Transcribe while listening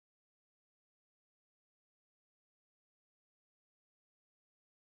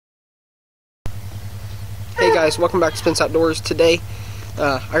Hey guys, welcome back to Spence Outdoors. Today,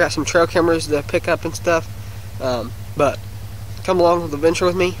 I got some trail cameras to pick up and stuff, but come along with the adventure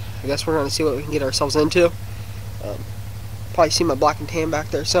with me. I guess we're going to see what we can get ourselves into. Probably see my black and tan back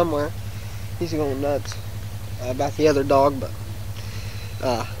there somewhere. He's going nuts about the other dog, but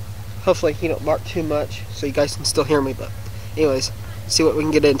hopefully he don't bark too much so you guys can still hear me. But anyways, see what we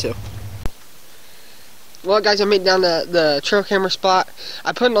can get into. Well guys, I made it down to the trail camera spot.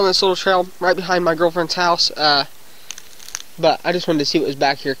 I put it on this little trail right behind my girlfriend's house, but I just wanted to see what was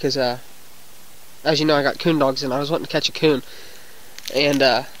back here because as you know, I got coon dogs and I was wanting to catch a coon, and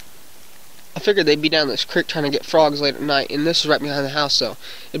I figured they'd be down this creek trying to get frogs late at night, and this is right behind the house, so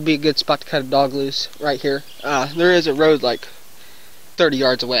it'd be a good spot to cut a dog loose right here. There is a road like 30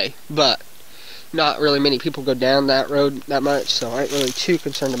 yards away, but not really many people go down that road that much, so I ain't really too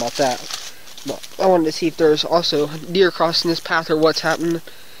concerned about that. But I wanted to see if there's also deer crossing this path or what's happening,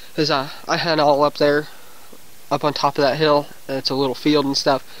 because I had all up there, up on top of that hill, and it's a little field and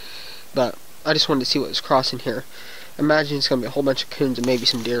stuff, but I just wanted to see what was crossing here. I imagine it's going to be a whole bunch of coons and maybe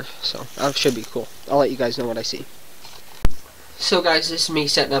some deer, so that should be cool. I'll let you guys know what I see. So guys, this is me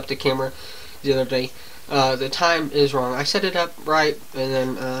setting up the camera the other day. The time is wrong. I set it up right, and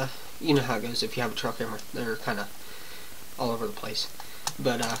then you know how it goes if you have a trail camera. They're kind of all over the place.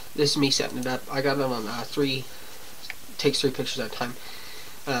 But this is me setting it up. I got it on takes 3 pictures at a time.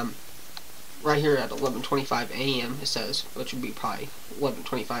 Right here at 11:25 a.m. it says, which would be probably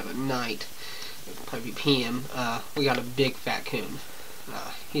 11:25 at night. It would probably be p.m. We got a big fat coon.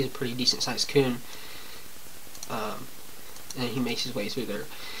 He's a pretty decent sized coon, and he makes his way through there.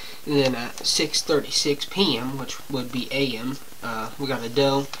 And then at 6:36 p.m., which would be a.m., we got a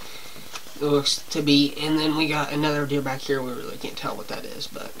doe. It looks to be, and then we got another deer back here. We really can't tell what that is,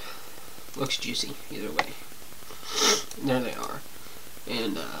 but looks juicy either way. There they are,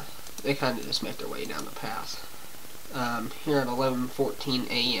 and they kind of just make their way down the path. Here at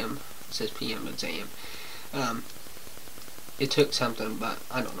 11:14 a.m. it says p.m. but it's a.m. It took something, but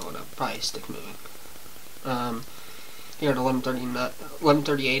I don't know what. Probably a stick moving. Here at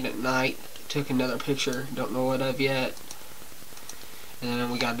 11:38 at night, took another picture. Don't know what of yet. And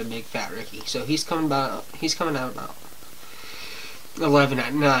then we got the big fat Ricky. So he's coming out about 11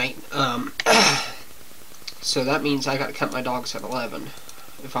 at night. So that means I got to cut my dogs at 11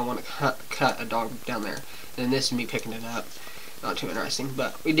 if I want to cut a dog down there. And this is me picking it up. Not too interesting,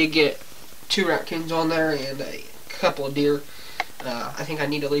 but we did get 2 raccoons on there and a couple of deer. I think I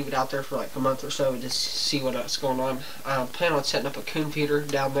need to leave it out there for like a month or so and just see what's going on. I plan on setting up a coon feeder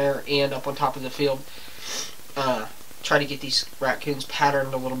down there and up on top of the field. Try to get these raccoons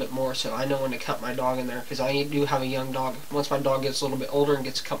patterned a little bit more so I know when to cut my dog in there, because I do have a young dog. Once my dog gets a little bit older and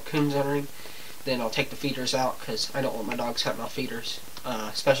gets a couple coons under him, then I'll take the feeders out, because I don't want my dogs hunting off feeders,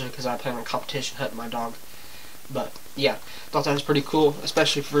 especially because I plan on competition hunting my dog. But yeah, thought that was pretty cool,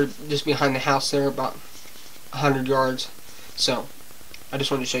 especially for just behind the house there, about 100 yards. So I just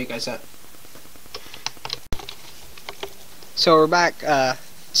wanted to show you guys that. So we're back,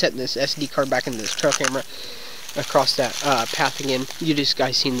 setting this SD card back into this trail camera across that path again. You just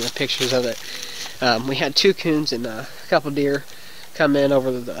guys seen the pictures of it. We had 2 coons and a couple deer come in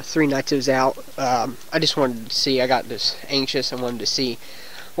over the 3 nights it was out. I just wanted to see, I got just anxious and wanted to see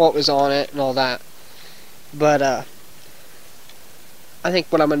what was on it and all that. But I think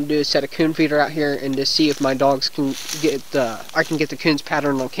what I'm going to do is set a coon feeder out here and just see if my dogs can get I can get the coons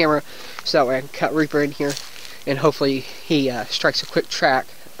patterned on camera, so that way I can cut Reaper in here and hopefully he strikes a quick track.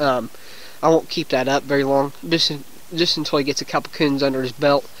 I won't keep that up very long, just until he gets a couple coons under his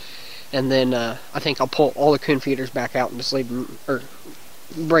belt, and then I think I'll pull all the coon feeders back out and just leave them, or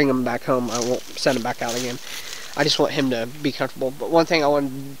bring them back home. I won't send them back out again. I just want him to be comfortable. But one thing I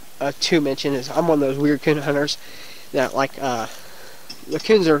wanted to mention is I'm one of those weird coon hunters that like the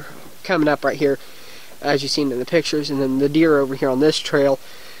coons are coming up right here, as you've seen in the pictures, and then the deer over here on this trail.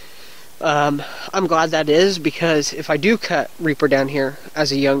 I'm glad that is, because if I do cut Reaper down here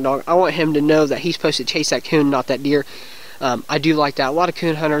as a young dog, I want him to know that he's supposed to chase that coon, not that deer. I do like that. A lot of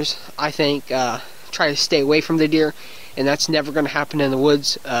coon hunters, I think, try to stay away from the deer, and that's never going to happen in the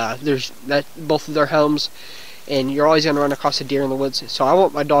woods. There's both of their homes, and you're always going to run across a deer in the woods. So I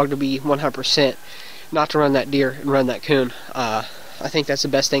want my dog to be 100% not to run that deer and run that coon. I think that's the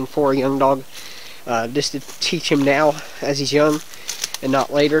best thing for a young dog, just to teach him now as he's young and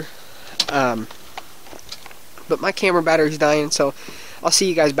not later. But my camera battery's dying, so I'll see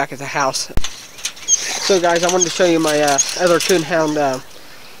you guys back at the house. So guys, I wanted to show you my other coonhound.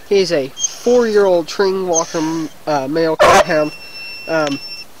 He's a 4-year-old Tring Walker male coonhound.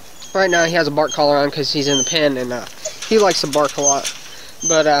 Right now he has a bark collar on because he's in the pen, and he likes to bark a lot.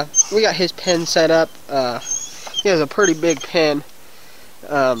 But we got his pen set up. He has a pretty big pen.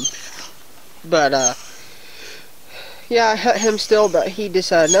 But yeah, I hunt him still, but he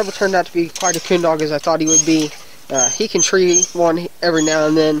just never turned out to be quite a coon dog as I thought he would be. He can tree one every now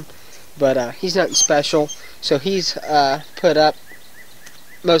and then, but he's nothing special. So he's put up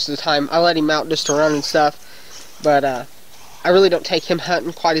most of the time. I let him out just to run and stuff, but I really don't take him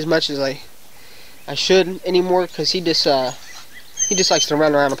hunting quite as much as I should anymore, because he just likes to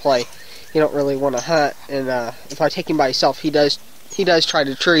run around and play. He don't really want to hunt, and if I take him by himself, he does try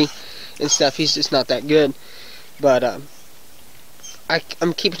to tree and stuff. He's just not that good. But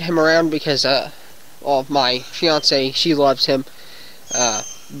I'm keeping him around because well, my fiance, she loves him.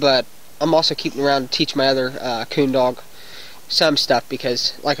 But I'm also keeping around to teach my other coon dog some stuff,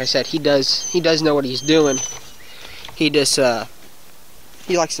 because, like I said, he does know what he's doing. He just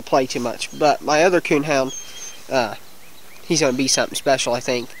he likes to play too much. But my other coonhound, he's gonna be something special, I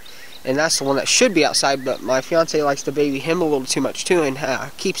think. And that's the one that should be outside, but my fiance likes to baby him a little too much too, and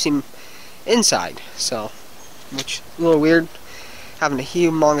keeps him inside. So, which is a little weird, having a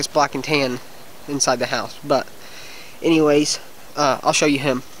humongous black and tan inside the house. But anyways, I'll show you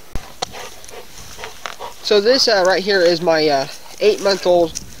him. So this right here is my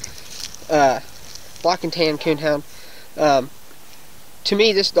 8-month-old black and tan coonhound. To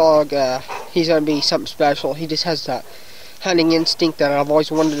me, this dog, he's gonna be something special. He just has that hunting instinct that I've always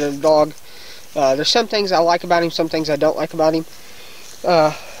wanted in a dog. There's some things I like about him, some things I don't like about him.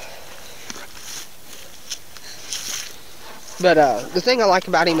 But the thing I like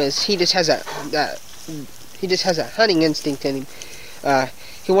about him is he just has a hunting instinct in him.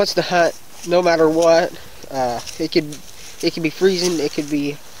 He wants to hunt no matter what. It could be freezing, it could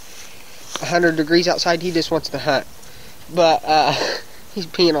be 100 degrees outside. He just wants to hunt. But he's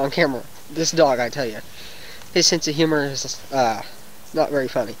peeing on camera. This dog, I tell you, his sense of humor is not very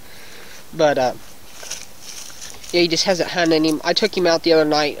funny. But yeah, he just has that hunt in him. I took him out the other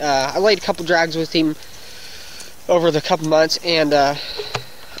night. I laid a couple drags with him over the couple months, and I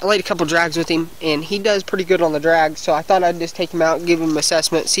laid a couple drags with him, and he does pretty good on the drag. So I thought I'd just take him out and give him an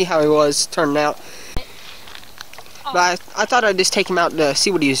assessment, see how he was turning out. But I thought I'd just take him out to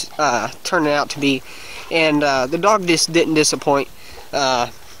see what he was turning out to be. And the dog just didn't disappoint.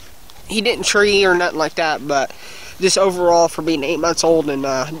 He didn't tree or nothing like that, but just overall, for being 8 months old and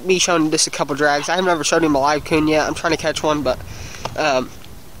me showing him just a couple drags. I haven't ever showed him a live coon yet. I'm trying to catch one, but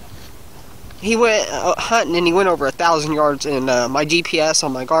he went hunting and he went over 1,000 yards, and my GPS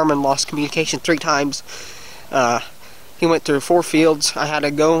on my Garmin lost communication 3 times. He went through 4 fields. I had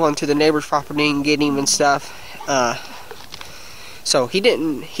to go onto the neighbor's property and get him and stuff. So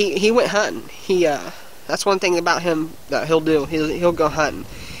he went hunting. That's one thing about him that he'll do. He'll go hunting.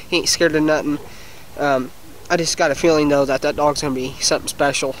 He ain't scared of nothing. I just got a feeling though that dog's gonna be something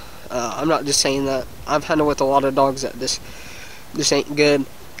special. I'm not just saying that. I've hunted with a lot of dogs that this ain't good.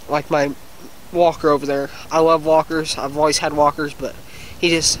 Like my walker over there. I love walkers. I've always had walkers, but he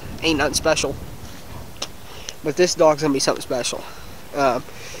just ain't nothing special. But this dog's gonna be something special.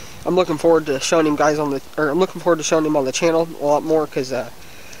 I'm looking forward to showing him guys on the channel a lot more, because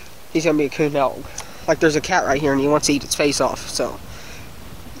he's gonna be a coon dog. Like, there's a cat right here and he wants to eat its face off. So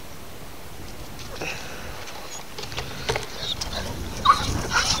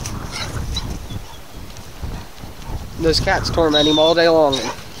those cats torment him all day long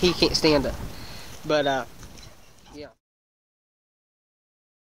and he can't stand it. But